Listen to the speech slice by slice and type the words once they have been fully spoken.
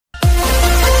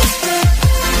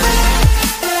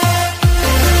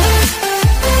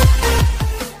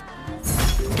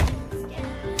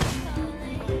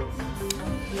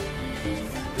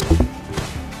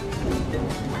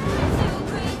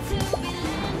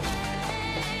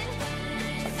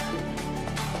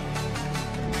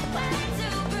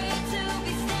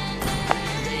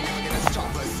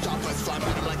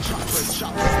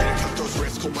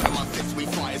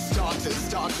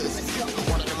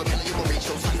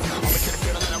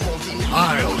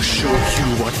I'll show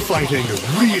you what fighting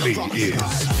really is.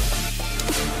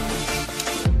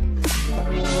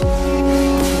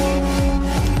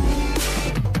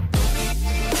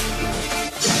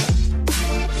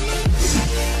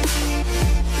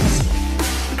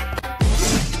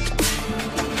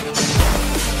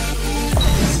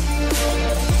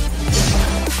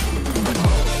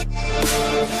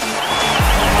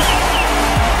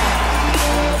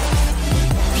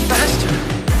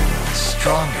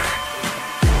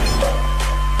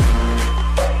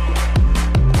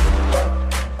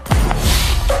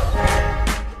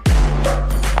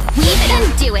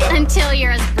 Until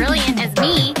you're as brilliant as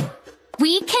me,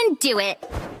 we can do it.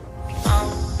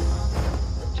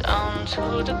 Down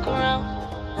to the ground,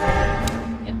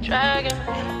 you're dragging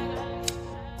me.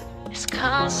 It's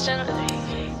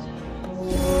constantly.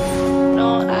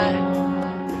 No, I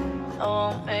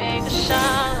won't make a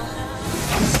sound.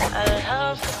 I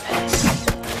love the pain.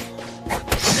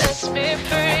 It sets me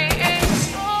free.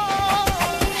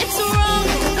 It's wrong,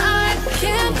 I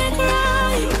can't make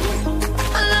right.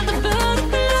 I love the bird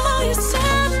below you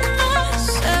said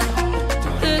myself.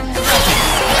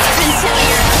 Until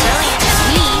you're as brilliant as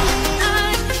me,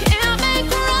 I can't make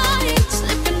right.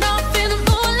 Slipping off in the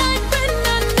moonlight when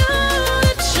I knew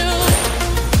the truth.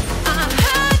 I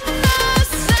had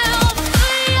myself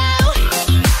for you.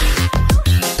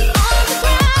 On the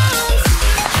ground,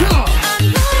 I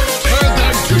know Turn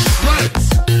them to shreds!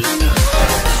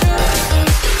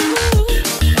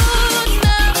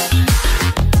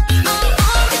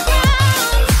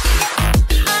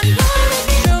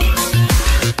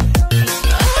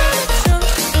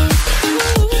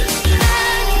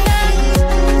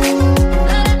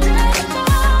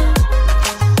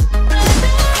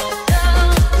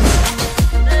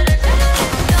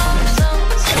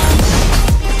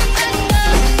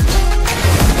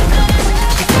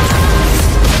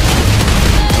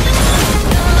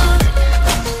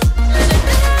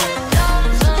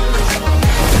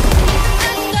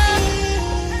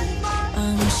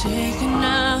 I'm shaking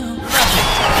now.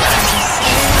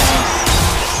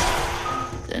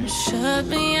 Then shut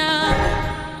me out.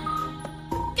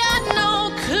 Got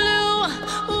no clue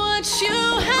what you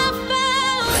have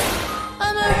found.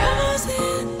 I'm a rose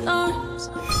in thorns,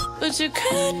 but you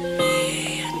cut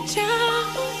me down.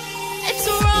 It's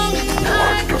wrong,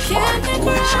 I can't make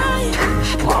right.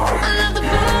 I love the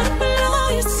bird below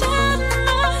you said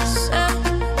myself.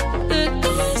 That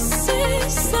this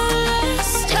is the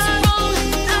last time.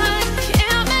 I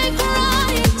can't make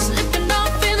right. Slipping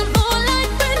off in the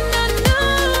moonlight when I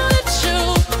knew the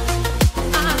truth.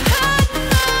 I had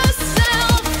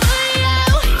myself for you.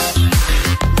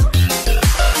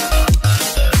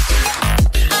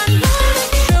 I know the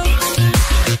truth.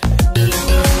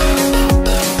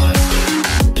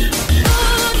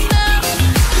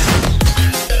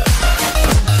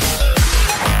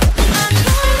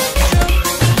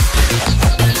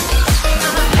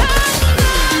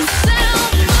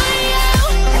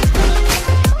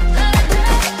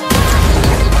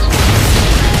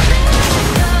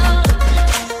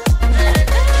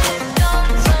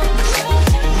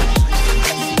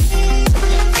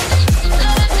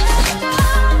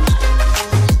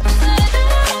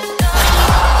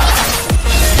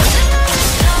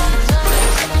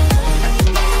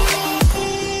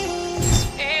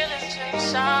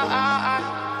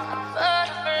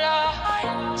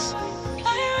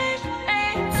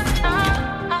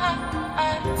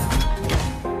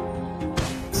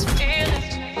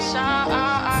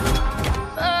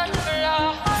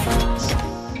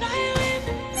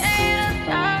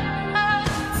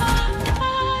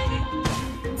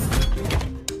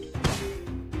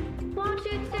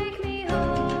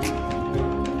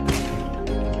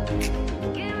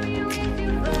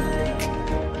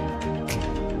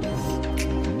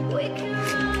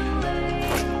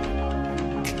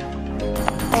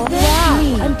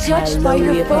 I'm touched by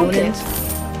your focus.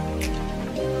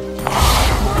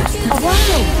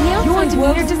 Wow, your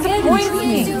work disappoints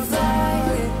me.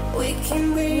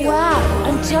 Wow,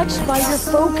 I'm touched by your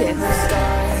focus.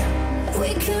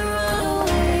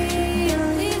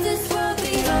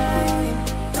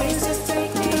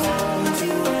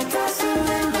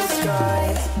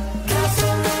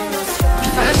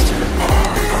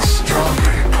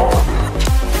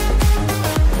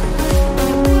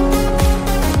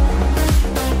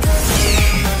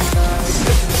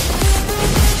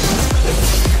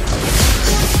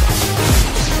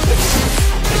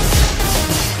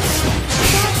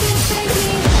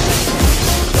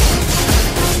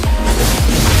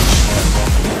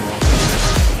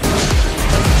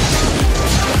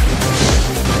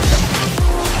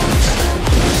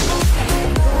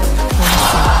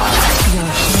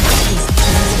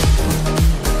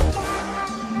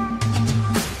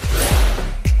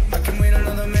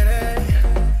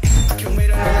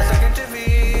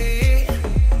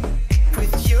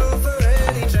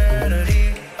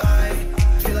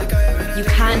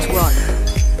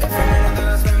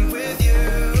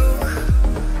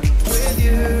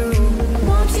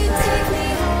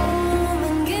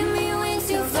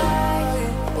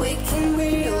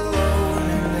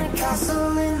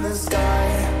 in the sky.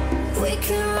 We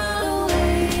can run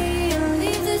away and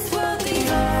leave this world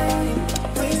behind.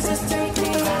 Please just take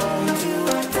me home to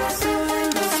a castle in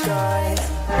the sky.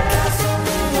 Castle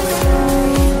in the sky.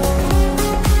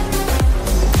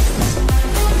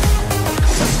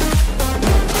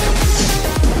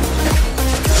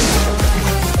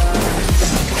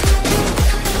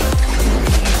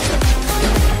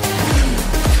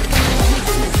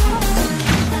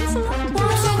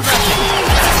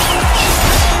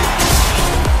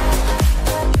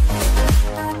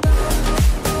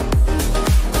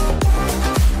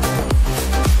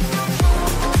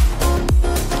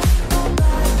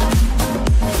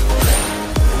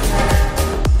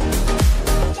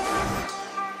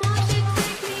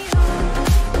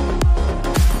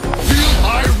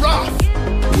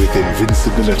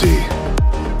 Invincibility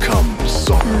comes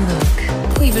sorrow.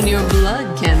 Look, even your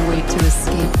blood can't wait to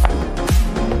escape.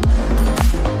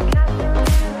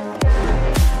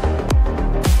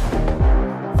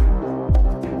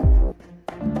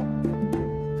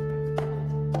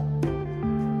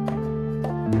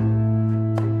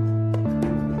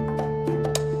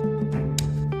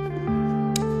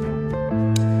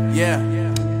 Yeah.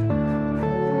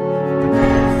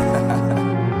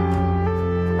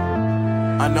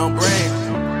 Unknown brain,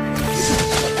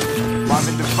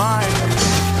 Marvin Divine.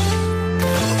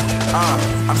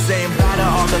 I'm saying bye to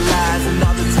all the lies and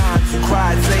all the times you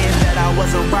cried, saying that I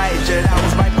wasn't right, yet I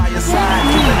was right by your side.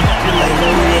 You manipulate,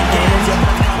 playing games, you're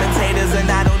both commentators, and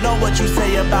I don't know what you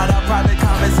say about our private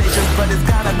conversations, but it's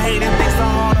kind of hating. Thanks to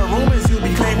all the rumors you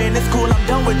be claiming. It's cool, I'm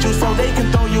done with you, so they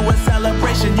can throw you a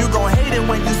celebration. You gon' hate it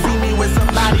when you see me with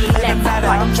somebody living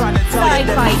better. I'm trying to tell you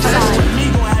that me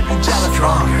gon' have you jealous.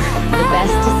 The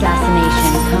best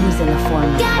assassination comes in the form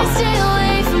of Gotta thought. stay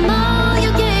away from all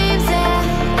your games, yeah.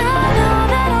 I know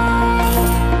that I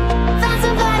found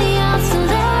somebody else to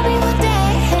love me one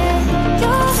day.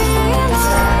 You'll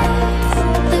realize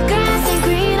the grass ain't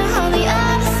greener on the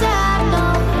other side, no.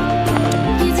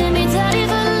 You did me dirty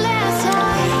for the last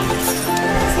time,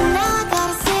 so now I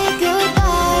gotta say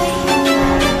goodbye.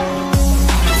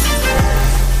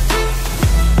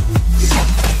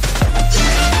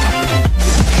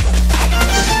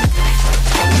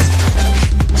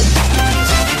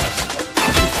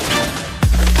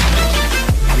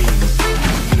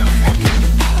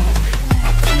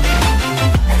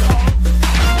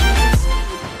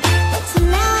 So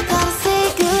now I gotta say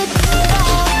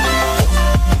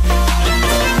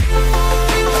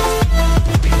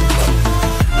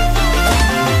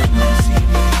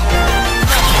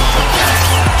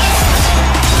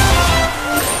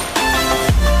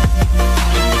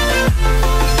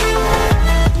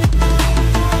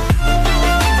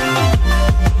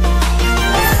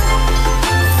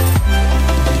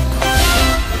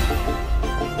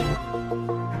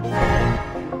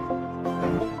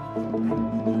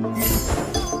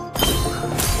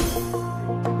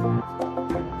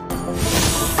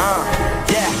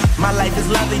Yeah, my life is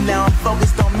lovely now, I'm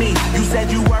focused on me. You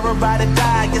said you were about to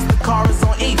die, I guess the car is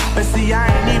on E. But see, I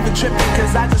ain't even tripping,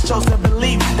 cause I just chose to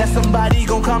believe that somebody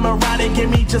gon' come around and give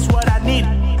me just what I need.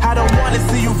 I don't wanna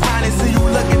see you crying, see you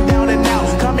looking down and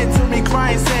out, coming to me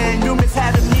crying, saying you miss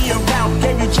having me around.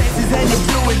 Gave you chances and you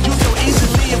blew it, you so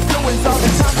easily influenced. All the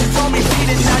time you told me beat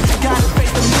it, now you gotta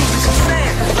face the music I'm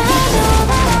saying. I know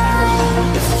that I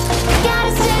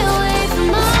gotta stay away from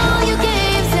all your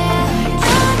games, yeah.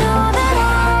 I know that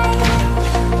I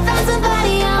found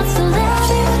somebody else to love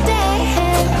me one day.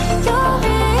 You'll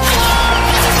realize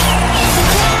the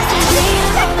grass ain't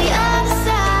greener on the other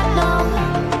side, no.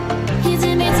 You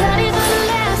did me dirty for the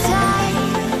last time,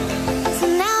 so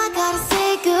now I gotta say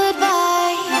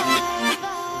goodbye.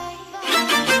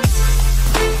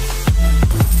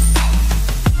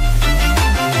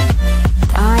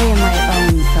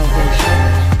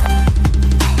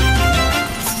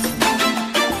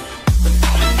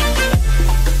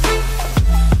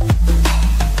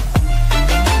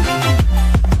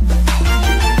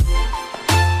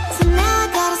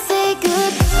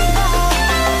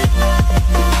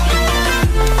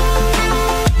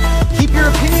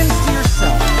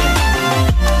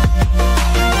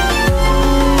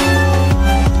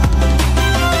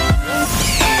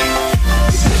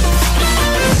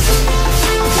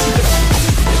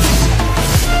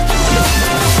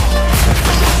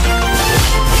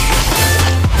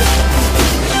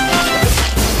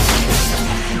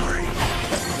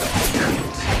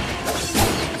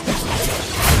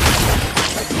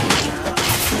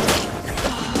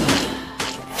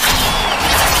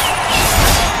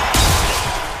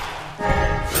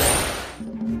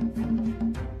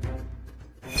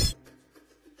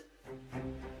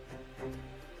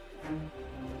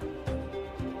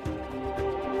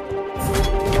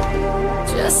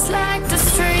 Just like the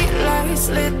street lights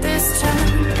lit this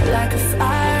town, like a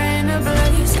fire in a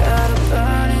blaze, gotta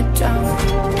burn it down.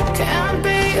 Can't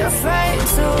be afraid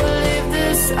to leave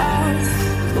this out.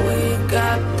 We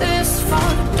got this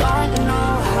far, don't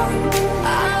know how.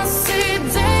 I see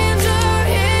danger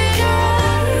in your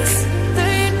eyes.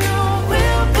 They know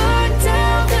we'll burn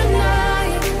down the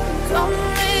night.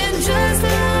 Coming just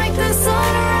like the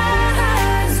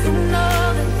sunrise. You know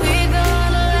that we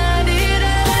gonna let it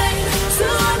away.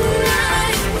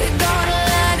 Tonight, we gonna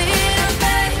let it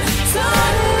away.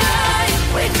 Tonight,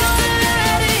 we gonna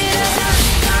let it away.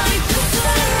 Like the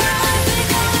sunrise, we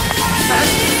gonna let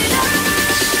it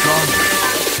away.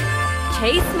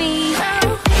 Chase me.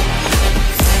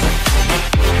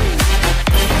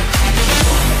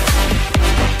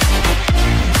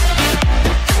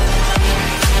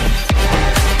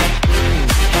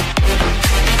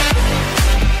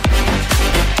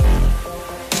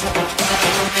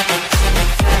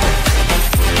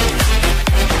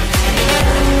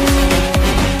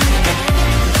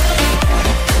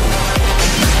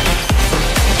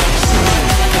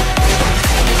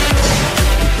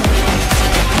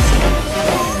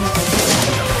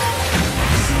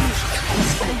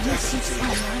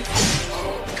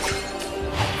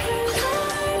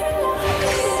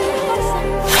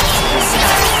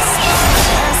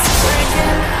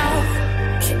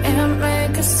 Can't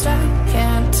make a stop,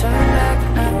 can't turn back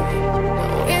now.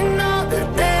 We know that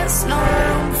there's no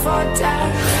room for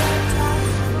doubt.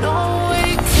 No, we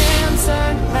can't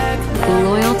turn back now.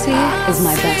 Loyalty is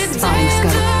my best spying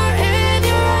scope. In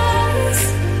your eyes,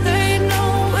 they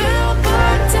know we'll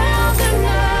burn down the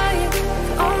night.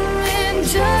 Coming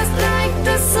just like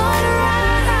the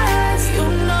sunrise. You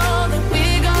know that we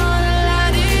gonna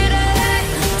let it away.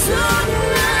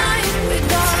 Tonight, we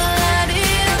gonna let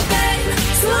it away.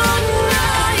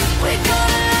 Tonight, we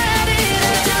gonna let it away.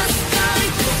 Just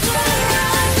like the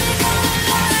sunrise, we gonna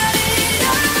let it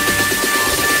away.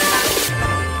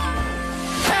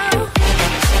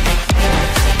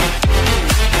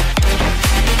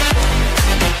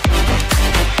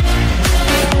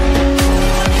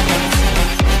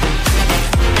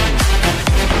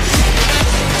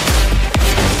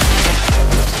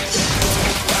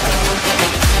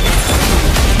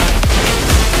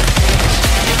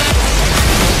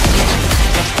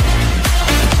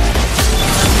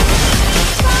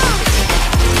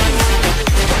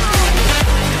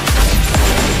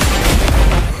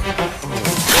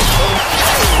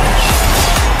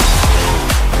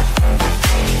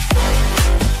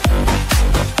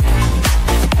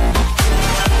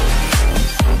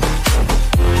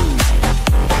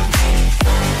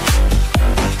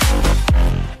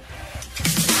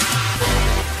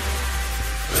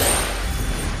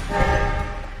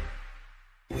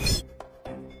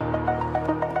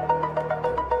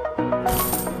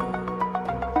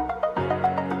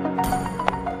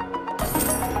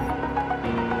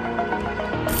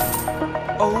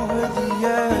 Over the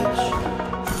edge,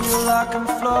 feel like I'm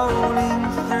floating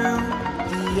through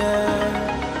the air.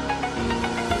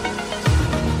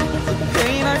 The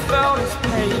pain I felt is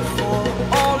paid for,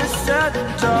 all is said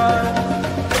and done.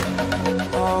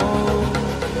 Oh,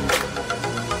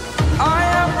 I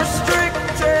am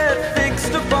restricted,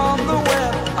 fixed upon the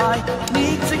web. I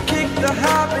need to kick the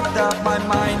habit that my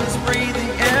mind is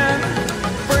breathing in.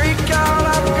 Break out,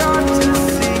 I've got to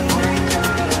see.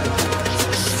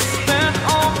 Spent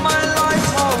all my life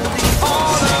holding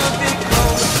all of it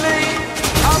closely.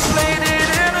 I played it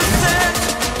innocent,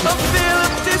 a feel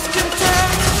of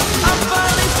discontent. I'm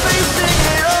finally facing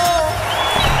it all,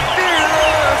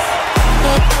 fearless.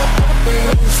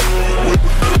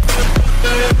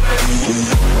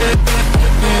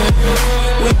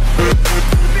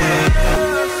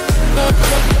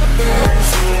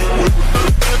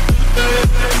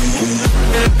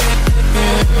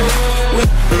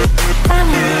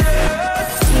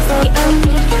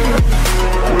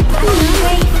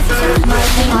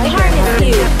 My heart has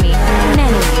stayed with me for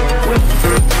many years.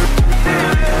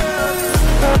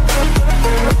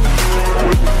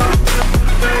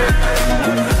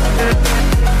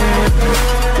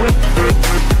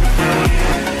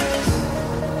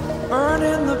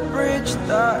 Burning the bridge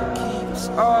that keeps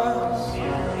us.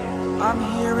 I'm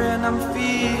here and I'm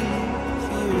feeling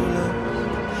fearless.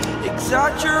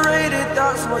 Exaggerated,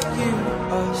 that's what you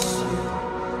assume.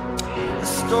 The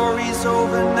story's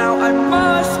over now, I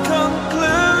must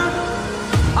conclude.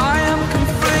 I am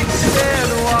conflicted,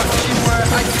 watching where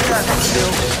I stand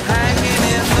still, hanging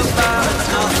in the balance.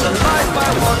 Not the life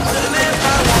I want to live,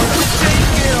 I want to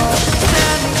take it all.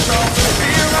 Standing strong,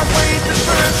 fear I weighed the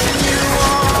person you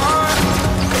are.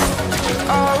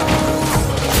 Oh,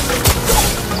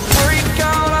 break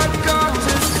out.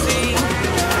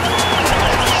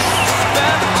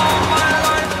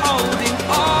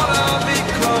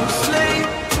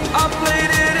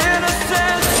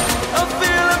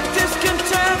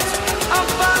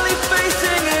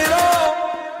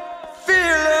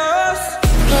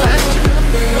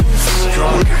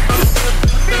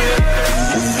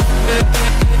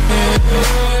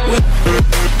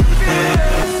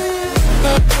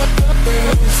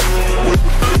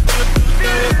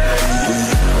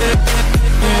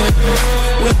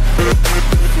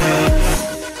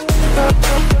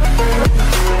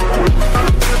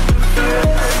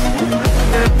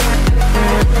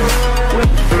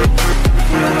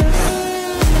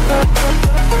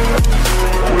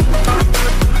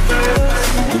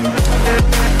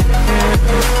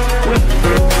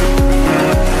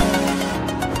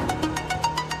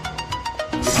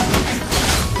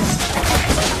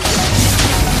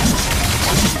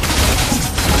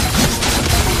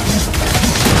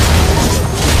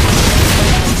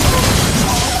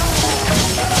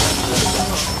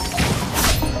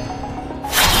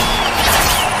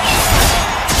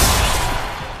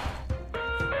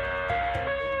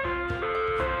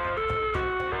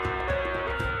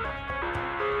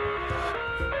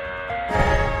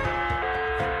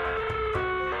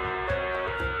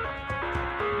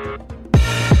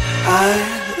 I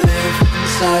live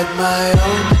inside my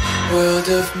own world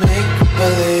of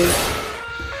make-believe.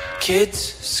 Kids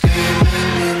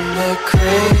screaming in the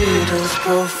cradles,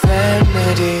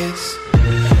 profanities.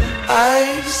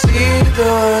 I see the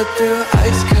world through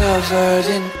ice covered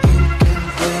in ink and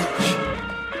bleach.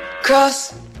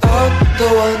 Cross out the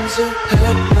ones who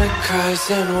heard my cries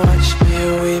and watched me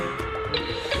weep.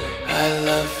 I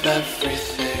love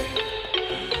everything.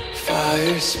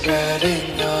 Fire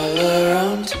spreading all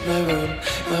around my room.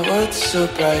 My world's so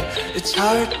bright, it's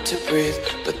hard to breathe,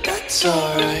 but that's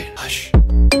alright. Hush.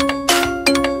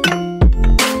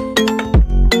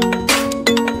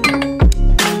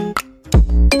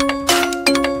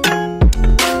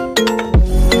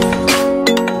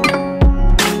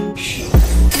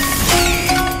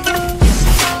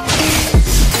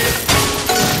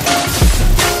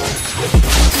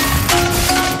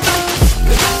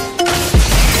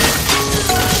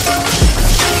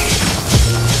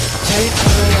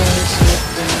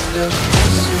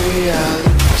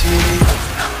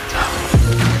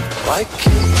 Why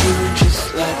can't you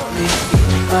just let me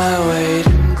eat my weight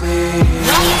in glee?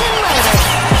 I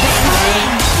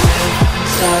live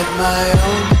inside my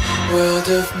own world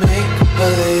of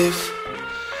make-believe.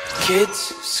 Kids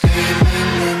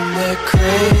screaming in their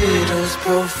cradles,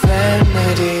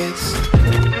 profanities.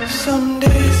 Some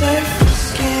days I feel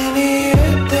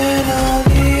skinnier than all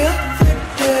the other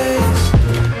days.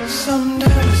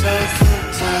 Sometimes I can't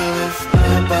tell if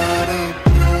my body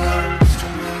belongs to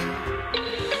me.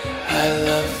 I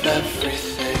love everything.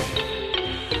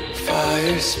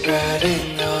 Fire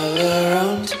spreading all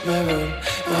around my room.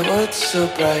 My world's so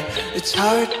bright, it's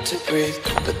hard to breathe,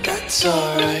 but that's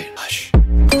alright. Hush.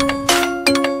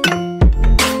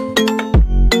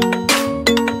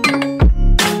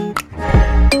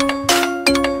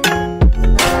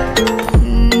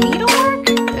 Needlework?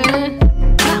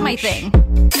 Not my thing.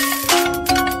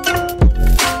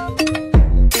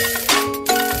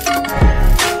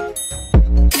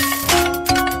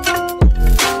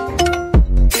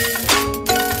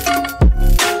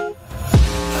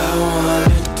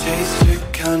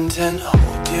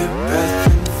 Hold your breath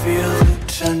and feel the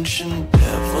tension.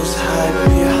 Devils hide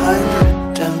behind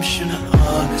redemption.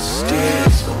 Honesty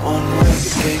is the one-way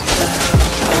gate.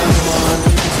 I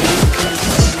wanna take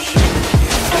consumption.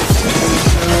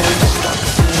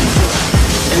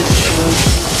 The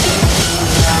children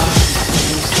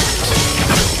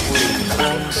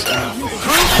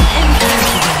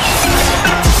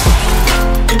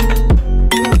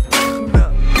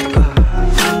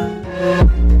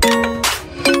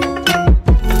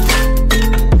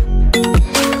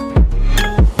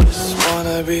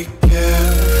be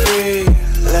carefree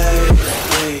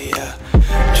lately, yeah.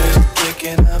 Just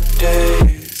picking up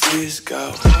daisies.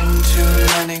 Got one too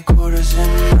many quarters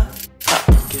in my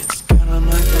pockets. Count 'em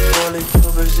like the four-leaf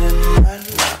clovers in my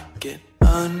locket.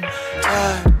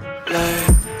 Untied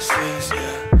laces,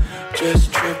 yeah.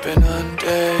 Just tripping on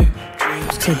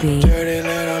daydreams. To be Dirty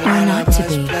little or not to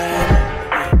be.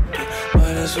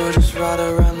 Might as well just ride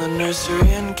around the nursery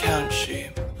and count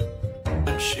sheep.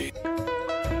 Count sheep.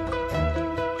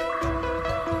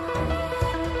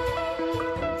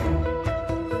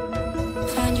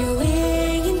 Find your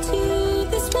way into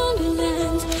this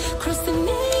wonderland. Cross the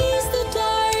maze, the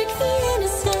dark, the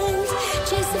innocent.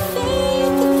 Chase the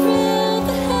faith, the thrill,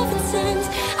 the heaven sent.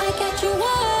 I got you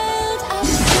wild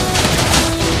outside.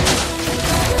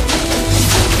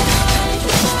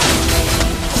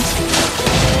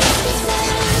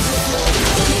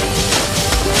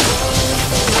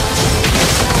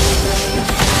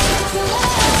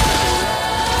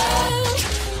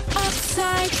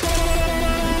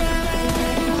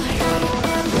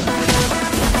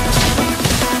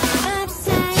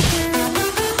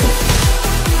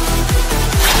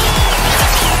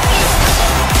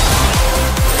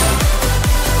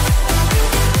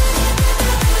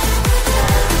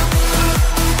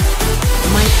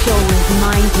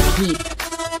 heat.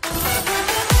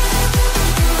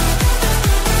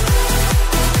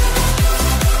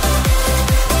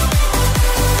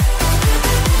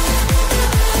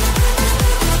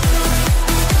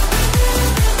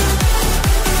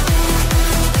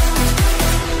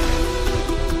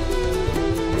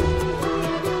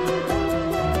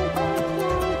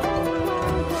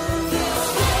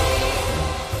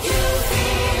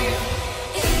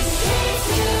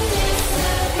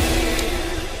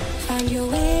 Find your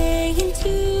way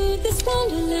into this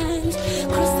wonderland.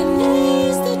 Cross the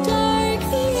maze, the dark,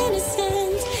 the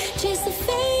innocent. Chase the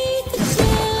faith, the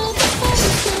thrill, the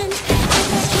punishment. I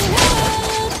got you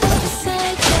up,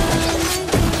 upside down.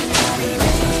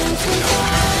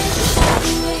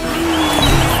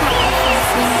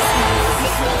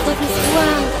 What is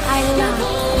world I love?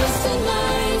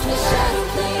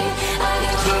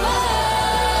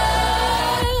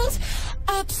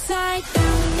 Upside down.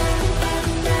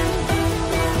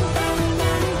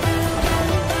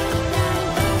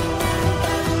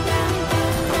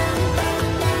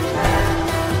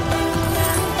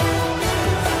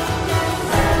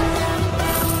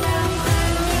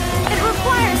 It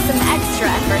requires some extra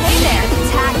effort. Hey there,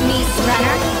 tag me,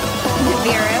 runner.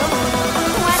 Nibiru,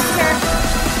 Lester,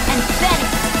 and Bennett.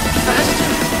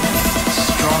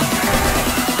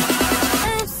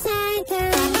 Upside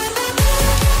down.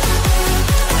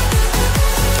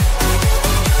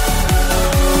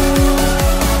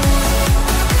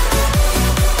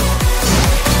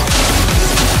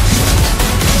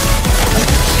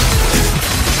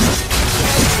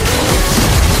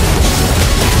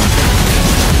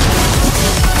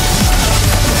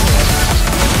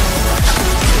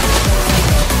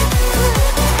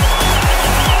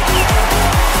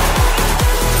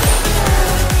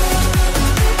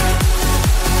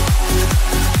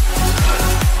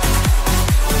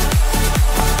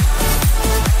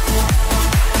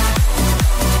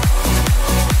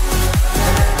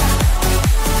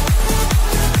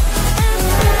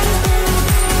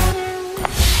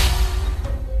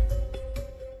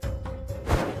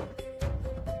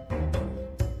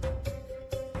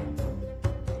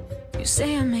 You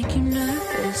say I make you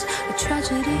nervous, a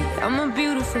tragedy, I'm a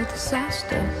beautiful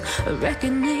disaster, a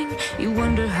reckoning, you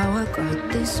wonder how I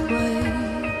got this way.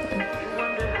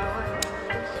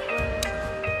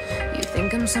 You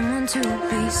think I'm someone to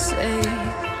be saved,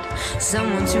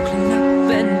 someone to clean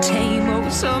up and tame. Oh,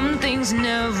 some things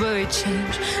never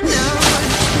change,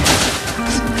 never change.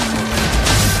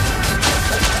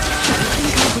 You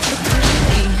think I put the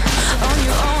pretty on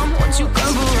your arm once you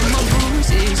cover up my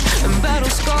bruises and battle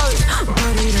scars,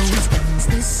 but it always ends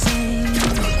the same.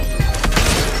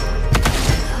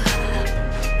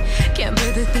 Can't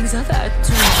bear the things I've had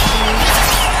to face.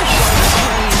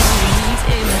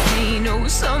 In pain, oh,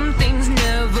 some things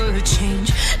never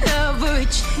change, never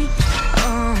change.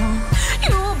 Oh,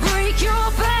 you'll break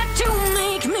your back to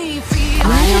make me feel.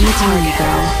 Eye on the target,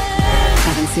 girl.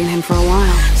 Haven't seen him for a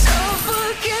while.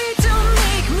 Suffocate to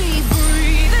make me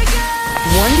breathe again.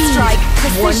 One strike,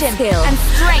 precision, and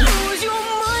strength. Lose your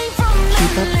mind from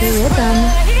Keep up the rhythm.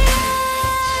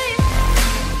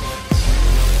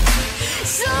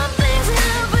 Some things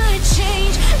never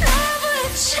change, never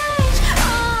change.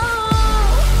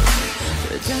 Oh,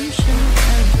 redemption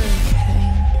never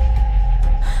came.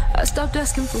 I stopped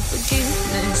asking for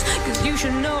forgiveness, cause you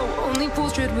should know only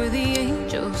fools tread with the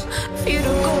angels. Fear to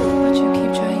go, but you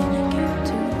keep trying to get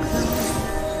too close.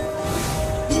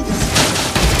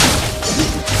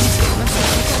 Save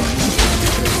myself from you.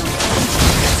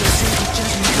 As I say the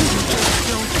judgment, cause you just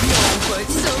don't know. But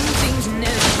some things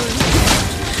never change,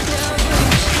 never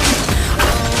change.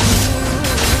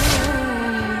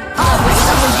 Always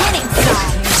on the winning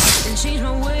side. And change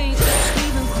my ways,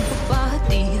 leaving crumpled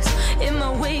bodies in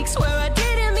my wakes where I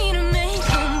didn't mean to make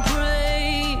them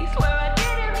break. Where I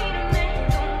didn't mean to make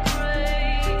them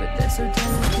break. But they're so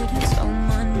delicate and so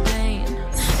mundane,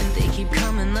 and they keep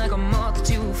coming like a moth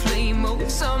to a flame. Oh,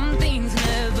 some things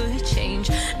never change,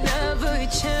 never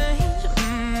change.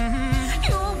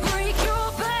 You'll break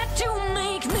your back to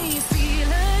make me feel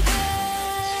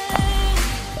again.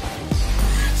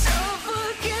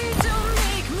 Suffocate to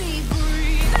make me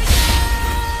breathe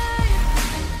again.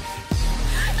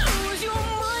 Lose your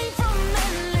mind from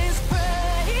endless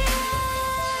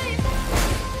pain.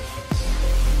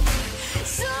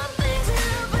 Some things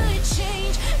never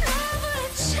change, never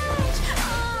change.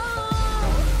 Oh,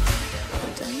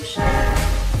 redemption.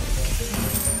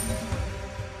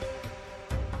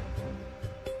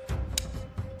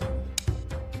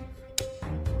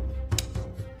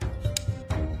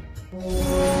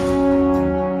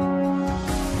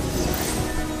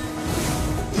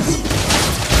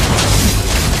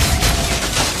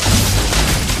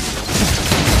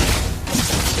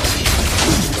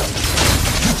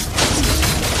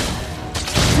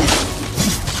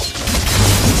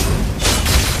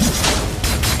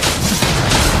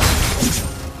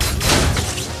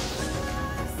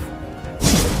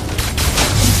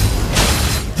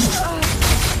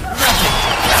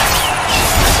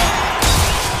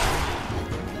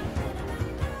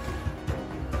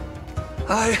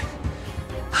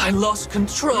 I lost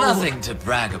control. Nothing to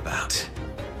brag about.